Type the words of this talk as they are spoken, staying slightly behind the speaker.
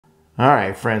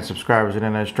Alright, friends, subscribers, and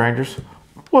internet strangers,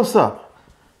 what's up?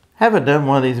 Haven't done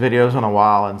one of these videos in a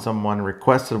while and someone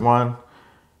requested one.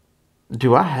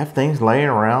 Do I have things laying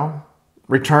around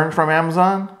returned from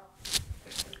Amazon?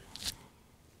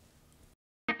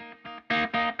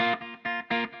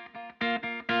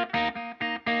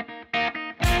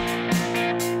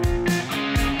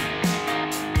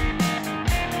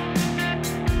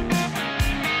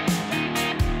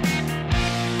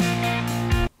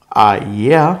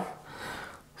 Yeah.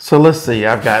 So let's see,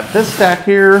 I've got this stack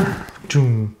here.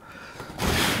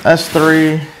 That's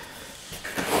 3.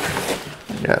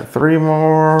 Got 3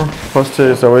 more plus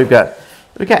 2. So we got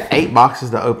 8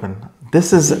 boxes to open.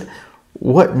 This is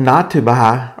what not to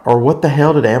buy, or what the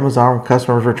hell did Amazon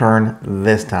customers return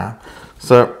this time.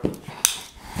 So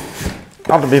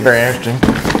ought to be very interesting.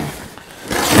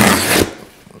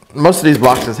 Most of these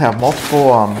boxes have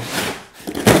multiple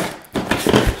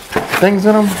things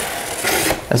in them.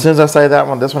 As soon as I say that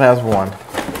one, this one has 1.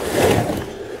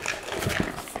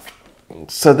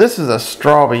 So this is a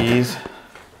Strawbees.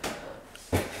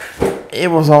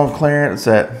 It was on clearance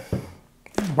at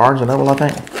Barnes & Noble, I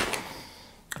think.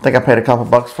 I think I paid a couple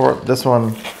bucks for it. This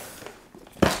one,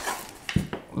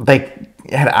 they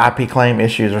had IP claim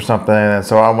issues or something, and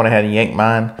so I went ahead and yanked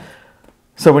mine.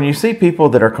 So when you see people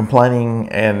that are complaining,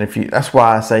 and that's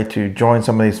why I say to join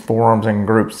some of these forums and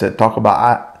groups that talk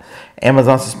about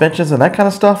Amazon suspensions and that kind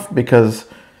of stuff, because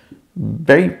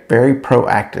very, very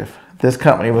proactive. This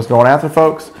company was going after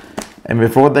folks, and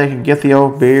before they could get the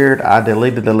old beard, I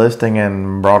deleted the listing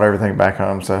and brought everything back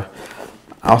home. So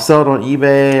I'll sell it on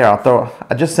eBay. I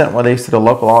just sent one of these to the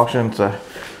local auction. So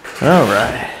all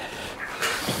right,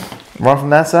 one from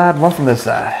that side, one from this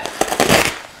side.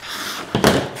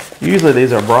 Usually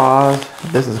these are bras.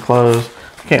 This is clothes.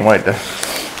 Can't wait to.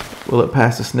 Will it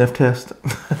pass the sniff test?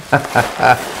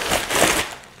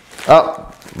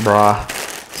 Oh, bra.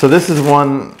 So this is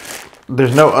one,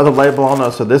 there's no other label on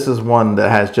it, so this is one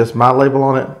that has just my label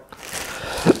on it.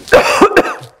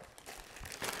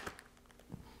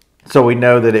 So we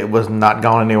know that it was not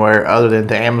gone anywhere other than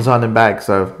to Amazon and back,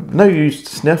 so no use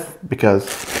to sniff because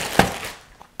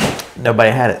nobody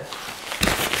had it.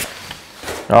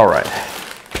 Alright.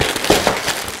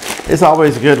 It's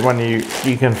always good when you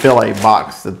can feel a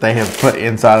box that they have put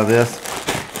inside of this.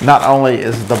 Not only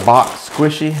is the box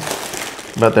squishy,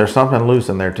 but there's something loose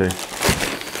in there too.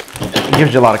 It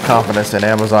gives you a lot of confidence in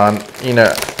Amazon. You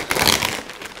know,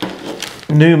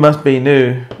 new must be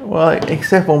new. Well,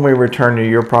 except when we return you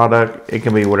your product, it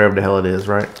can be whatever the hell it is,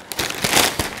 right?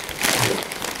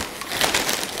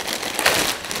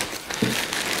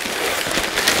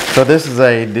 So this is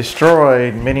a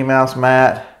destroyed Minnie Mouse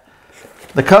mat.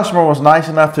 The customer was nice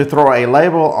enough to throw a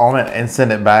label on it and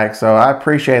send it back, so I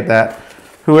appreciate that.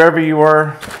 Whoever you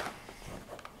were,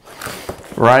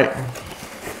 right?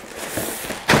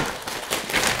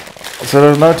 So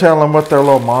there's no telling what their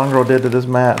little mongrel did to this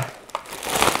mat.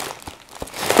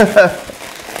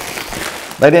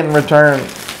 They didn't return.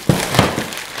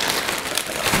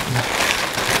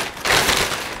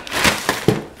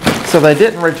 So they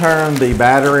didn't return the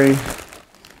battery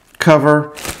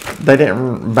cover. They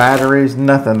didn't batteries,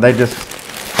 nothing. They just,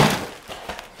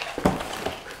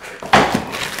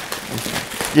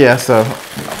 yeah. So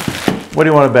what do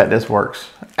you want to bet this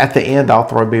works? At the end, I'll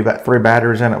throw 3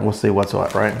 batteries in it. We'll see what's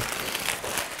what, right?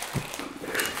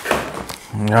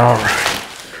 All right.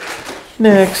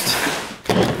 Next,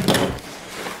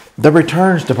 the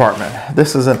returns department.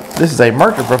 This is a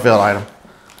merchant fulfilled item.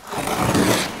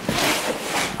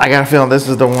 I got a feeling this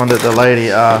is the one that the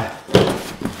lady.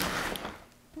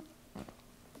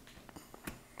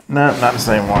 No, not the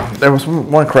same one. There was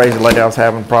one crazy lady I was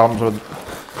having problems with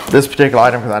this particular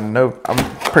item because I'm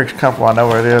pretty comfortable I know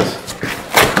where it is.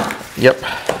 Yep.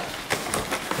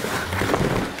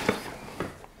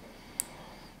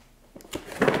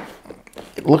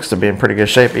 It looks to be in pretty good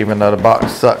shape even though the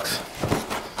box sucks.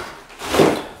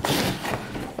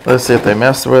 Let's see if they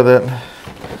messed with it.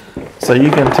 So you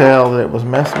can tell that it was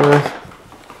messed with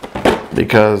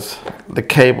because the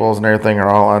cables and everything are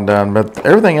all undone, but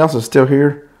everything else is still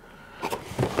here.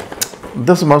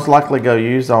 This will most likely go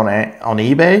used on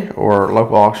eBay or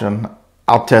local auction.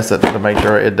 I'll test it to make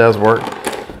sure it does work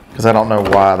because I don't know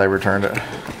why they returned it.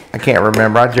 I can't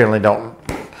remember. I generally don't.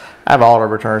 I have all the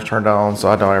returns turned on, so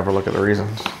I don't ever look at the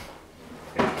reasons.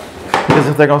 Because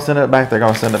if they're going to send it back, they're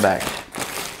going to send it back.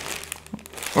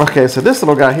 Okay, so this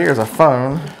little guy here is a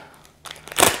phone.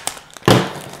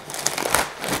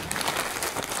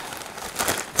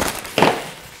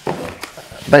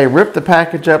 They ripped the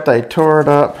package up, they tore it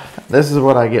up. This is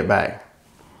what I get back.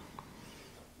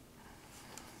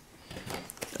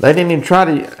 They didn't even try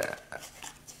to,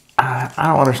 I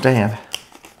don't understand.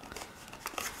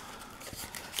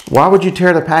 Why would you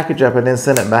tear the package up and then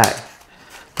send it back?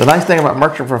 The nice thing about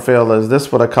merchant fulfill is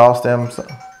this would have cost them. So.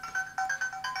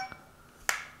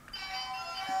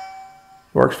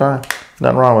 Works fine.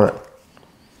 Nothing wrong with it.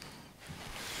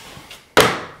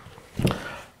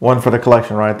 One for the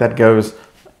collection, right? That goes.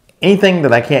 Anything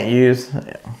that I can't use,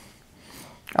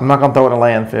 I'm not gonna throw it in a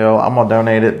landfill. I'm gonna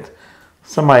donate it.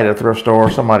 Somebody at a thrift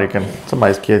store. Somebody's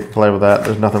kid can play with that.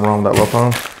 There's nothing wrong with that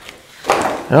little phone.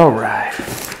 All right.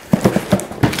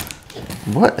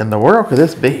 What in the world could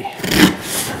this be?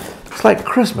 It's like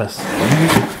Christmas.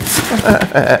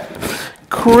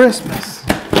 Christmas.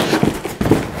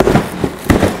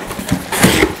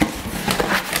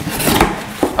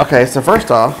 Okay, so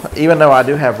first off, even though I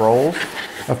do have rolls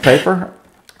of paper,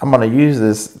 I'm going to use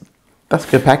this. That's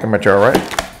good packing material, right?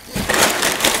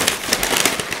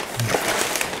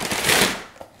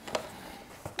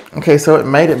 Okay, so it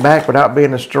made it back without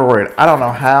being destroyed. I don't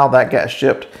know how that got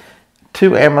shipped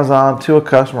to Amazon, to a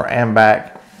customer, and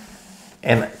back.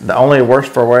 And the only worse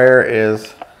for wear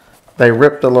is they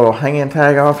ripped the little hanging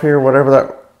tag off here, whatever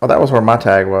that. Oh, that was where my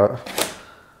tag was.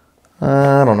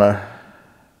 I don't know.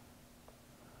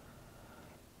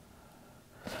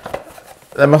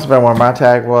 That must have been where my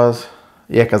tag was.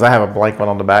 Yeah, because I have a blank one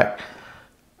on the back.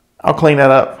 I'll clean that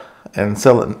up and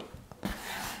sell it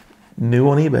new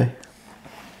on eBay.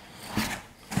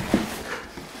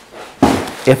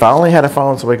 If I only had a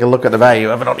phone so we could look at the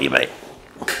value of it on eBay.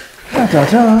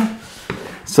 Ta-ta-ta.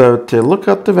 So to look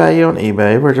up the value on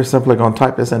eBay, we're just simply going to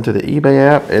type this into the eBay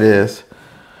app. It is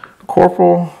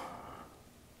Corporal.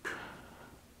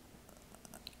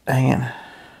 Dang it.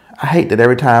 I hate that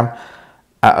every time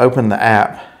I open the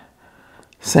app,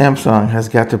 Samsung has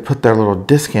got to put their little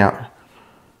discount.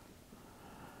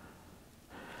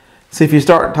 See, if you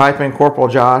start typing Corporal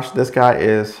Josh, this guy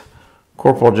is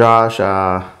Corporal Josh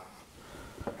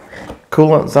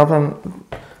coolant something.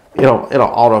 It'll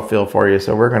autofill for you.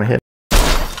 So we're going to hit.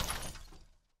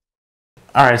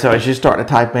 All right, so as you start to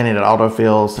type in it, it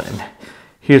autofills. And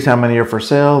here's how many are for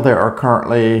sale. There are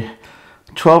currently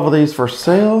 12 of these for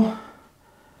sale.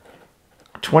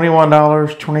 $21,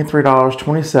 $23,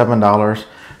 $27,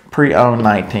 pre-owned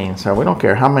 19. So we don't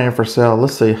care how many are for sale.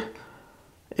 Let's see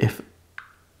if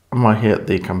I'm going to hit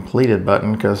the completed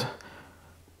button because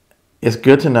it's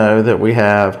good to know that we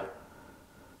have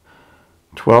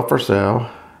 12 for sale.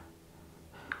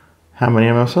 How many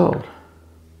of them have sold?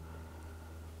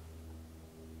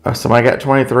 Somebody got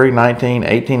 23, 19,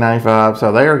 18.95.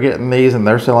 So they are getting these and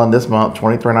they're selling this month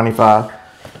 $23.95.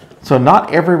 So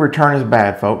not every return is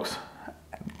bad, folks.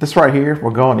 This right here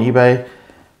will go on eBay.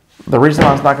 The reason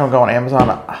why it's not going to go on Amazon,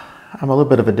 I'm a little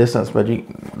bit of a distance, but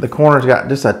the corner's got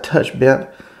just a touch bent.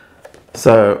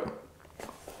 So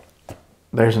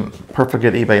there's a perfect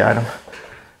good eBay item.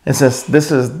 And since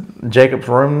this is Jacob's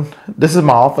room, this is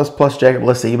my office, plus Jacob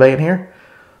lists eBay in here.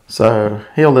 So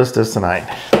he'll list this tonight.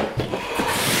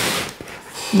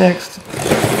 Next.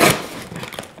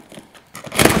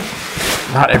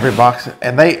 Not every box.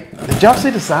 And did y'all see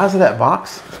the size of that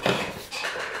box?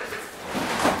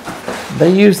 They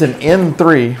used an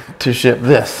N3 to ship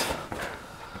this.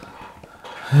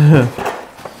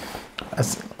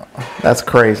 That's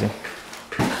crazy.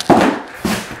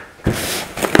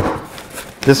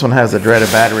 This one has a dreaded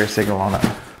battery signal on it.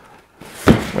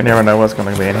 We never know what's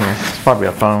going to be in here. It's probably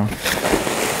a phone.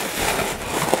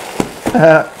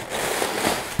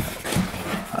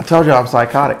 I told you I'm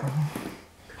psychotic.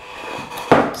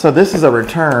 So this is a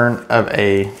return of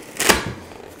a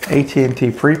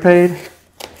AT&T prepaid.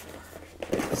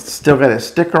 It's still got a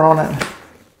sticker on it.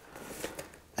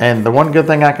 And the one good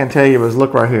thing I can tell you is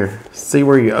look right here. See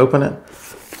where you open it?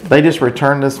 They just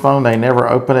returned this phone. They never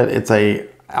open it. It's a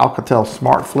Alcatel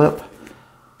Smart Flip.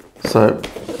 So,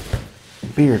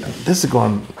 weird. This is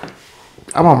going...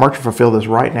 I'm going to merchant fulfill this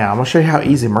right now. I'm going to show you how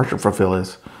easy merchant fulfill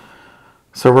is.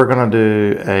 So we're going to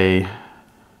do a...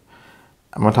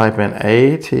 I'm going to type in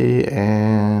AT&T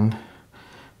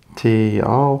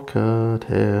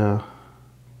Alcatel.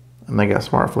 And they got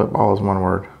Smart Flip all as one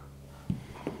word.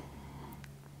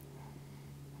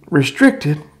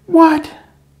 Restricted? What?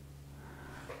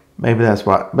 Maybe that's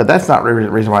why. But that's not really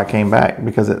the reason why I came back.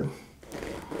 Because it...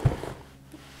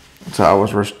 So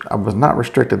I was not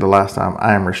restricted the last time.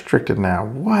 I am restricted now.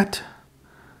 What?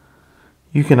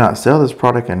 You cannot sell this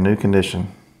product in new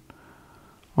condition.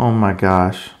 Oh my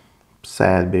gosh.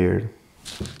 Sad beard.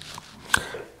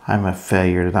 I'm a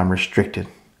failure that I'm restricted.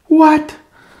 What?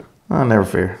 I'll never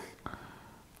fear.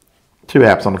 2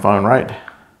 apps on the phone, right?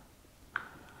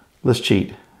 Let's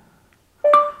cheat.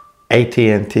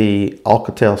 AT&T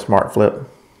Alcatel Smart Flip.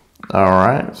 All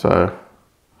right, so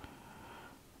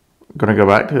Gonna go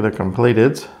back to the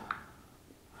completeds.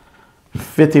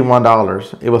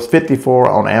 $51. It was $54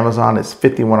 on Amazon. It's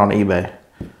 $51 on eBay.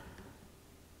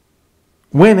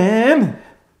 Winning.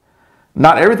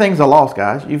 Not everything's a loss,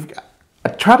 guys. I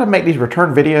try to make these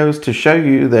return videos to show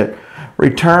you that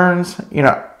returns, you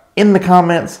know, in the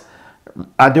comments,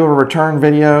 I do a return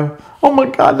video. Oh my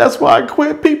God, that's why I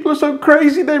quit. People are so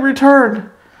crazy, they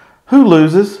return. Who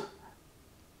loses?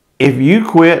 If you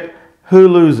quit, who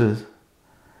loses?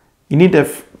 You need to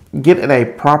get in a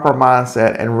proper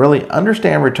mindset and really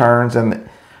understand returns and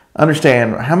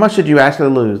understand how much did you actually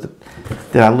lose.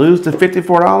 Did I lose the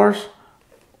 $54?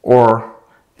 Or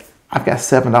I've got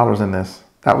 $7 in this.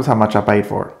 That was how much I paid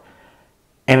for it.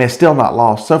 And it's still not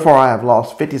lost. So far I have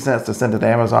lost 50 cents to send it to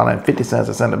Amazon and 50 cents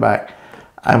to send it back.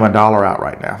 I'm $1 out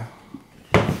right now.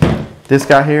 This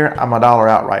guy here, I'm $1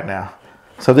 out right now.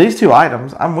 So these two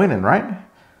items, I'm winning, right?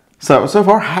 So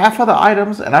far half of the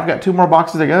items, and I've got 2 more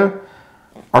boxes to go,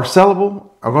 are sellable,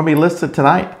 are going to be listed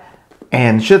tonight,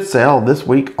 and should sell this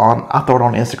week on, I'll throw it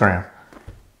on Instagram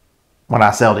when I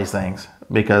sell these things,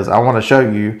 because I want to show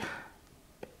you,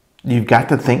 you've got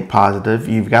to think positive,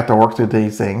 you've got to work through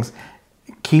these things,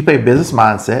 keep a business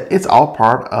mindset. It's all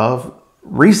part of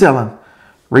reselling.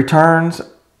 Returns,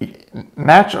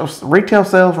 natural retail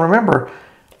sales, remember,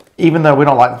 even though we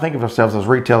don't like to think of ourselves as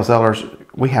retail sellers,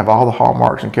 we have all the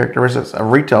hallmarks and characteristics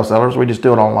of retail sellers. We just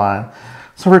do it online.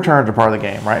 So returns are part of the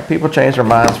game, right? People change their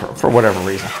minds for whatever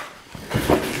reason.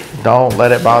 Don't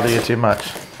let it bother you too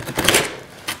much.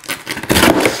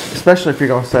 Especially if you're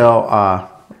going to sell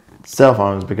cell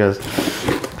phones, because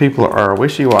people are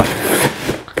wishy-washy.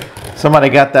 Somebody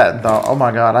got that and thought, oh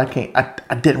my God,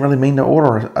 I didn't really mean to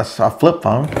order a flip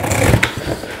phone.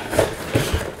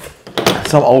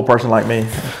 Some old person like me.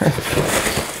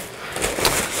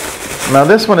 Now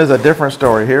this one is a different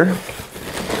story here.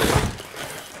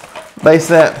 They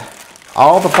sent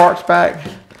all the parts back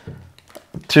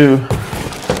to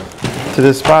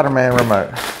this Spider-Man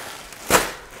remote.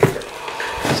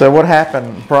 So what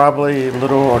happened? Probably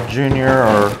little or Junior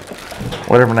or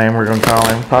whatever name we're going to call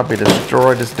him probably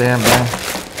destroyed this damn thing.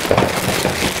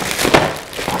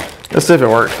 Let's see if it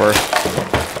works first.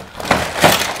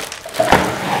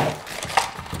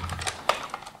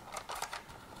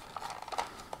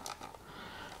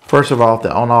 First of all,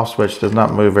 the on-off switch does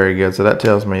not move very good, so that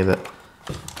tells me that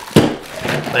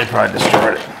they probably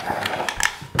destroyed it.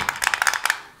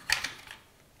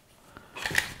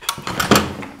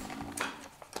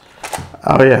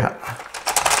 Oh yeah.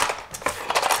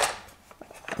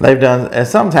 They've done, and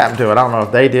something's happened to it. I don't know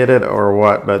if they did it or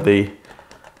what, but the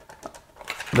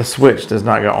switch does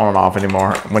not go on and off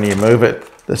anymore. When you move it,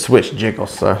 the switch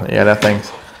jiggles. So yeah, that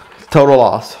thing's total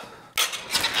loss.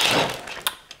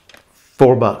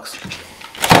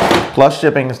 $4 plus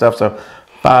shipping and stuff, so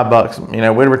 $5. You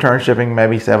know, with return shipping,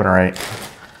 maybe 7 or 8.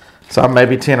 So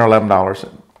maybe $10 or $11.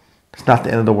 It's not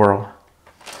the end of the world.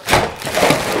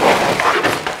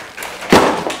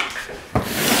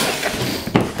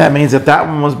 That means if that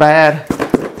one was bad,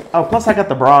 oh, plus I got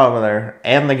the bra over there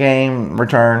and the game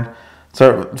returned.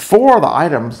 So 4 of the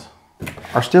items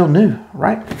are still new,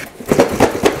 right?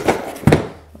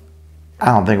 I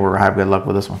don't think we're gonna have good luck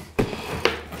with this one.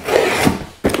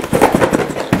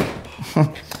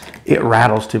 It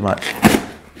rattles too much.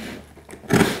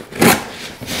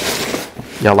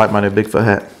 Y'all like my new Bigfoot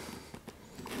hat?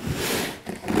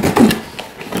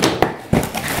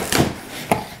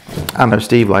 I know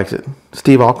Steve likes it.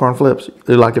 Steve Alcorn Flips,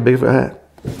 you like a Bigfoot hat?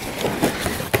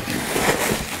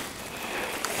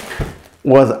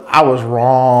 I was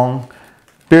wrong.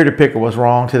 Bearded Picker was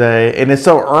wrong today. And it's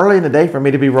so early in the day for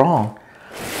me to be wrong.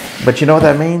 But you know what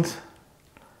that means?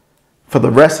 For the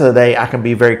rest of the day, I can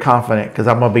be very confident because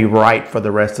I'm going to be right for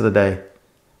the rest of the day.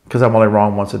 Because I'm only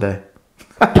wrong once a day.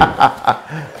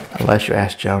 Unless you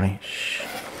ask Joni. Shh.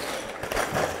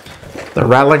 The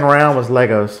rattling around was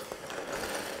Legos.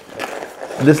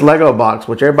 This Lego box,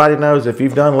 which everybody knows if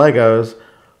you've done Legos,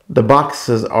 the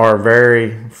boxes are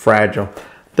very fragile.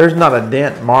 There's not a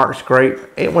dent, mark, scrape.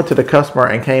 It went to the customer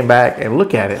and came back, and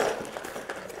look at it.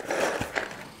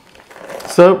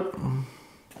 So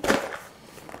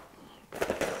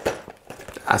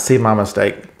I see my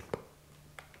mistake.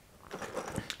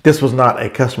 This was not a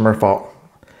customer fault.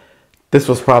 This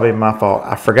was probably my fault.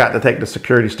 I forgot to take the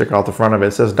security sticker off the front of it.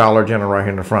 It says Dollar General right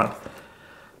here in the front.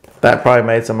 That probably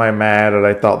made somebody mad, or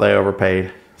they thought they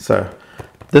overpaid. So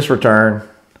this return,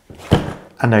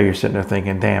 I know you're sitting there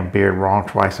thinking, damn, Beard, wrong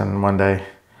twice in one day.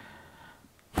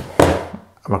 I'm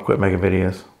going to quit making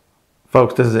videos.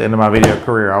 Folks, this is the end of my video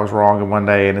career. I was wrong in one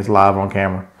day and it's live on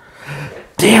camera.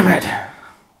 Damn it.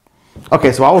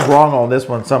 Okay, so I was wrong on this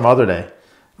one some other day.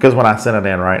 Because when I sent it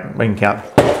in, right, we can count.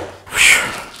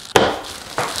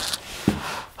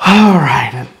 All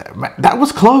right, that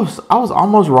was close. I was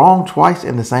almost wrong twice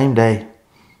in the same day.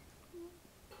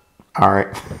 All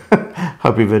right,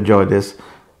 hope you've enjoyed this.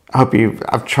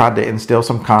 I've tried to instill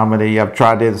some comedy. I've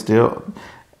tried to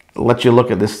let you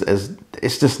look at this as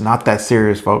it's just not that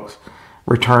serious, folks.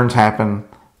 Returns happen.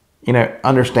 You know,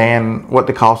 understand what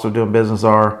the costs of doing business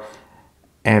are,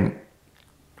 and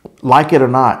like it or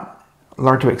not,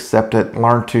 learn to accept it,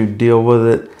 learn to deal with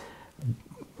it,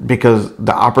 because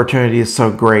the opportunity is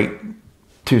so great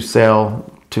to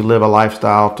sell, to live a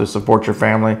lifestyle, to support your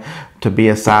family, to be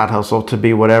a side hustle, to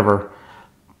be whatever.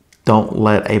 Don't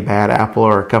let a bad apple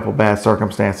or a couple bad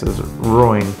circumstances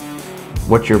ruin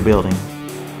what you're building.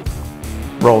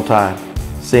 Roll Tide.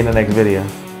 See you in the next video.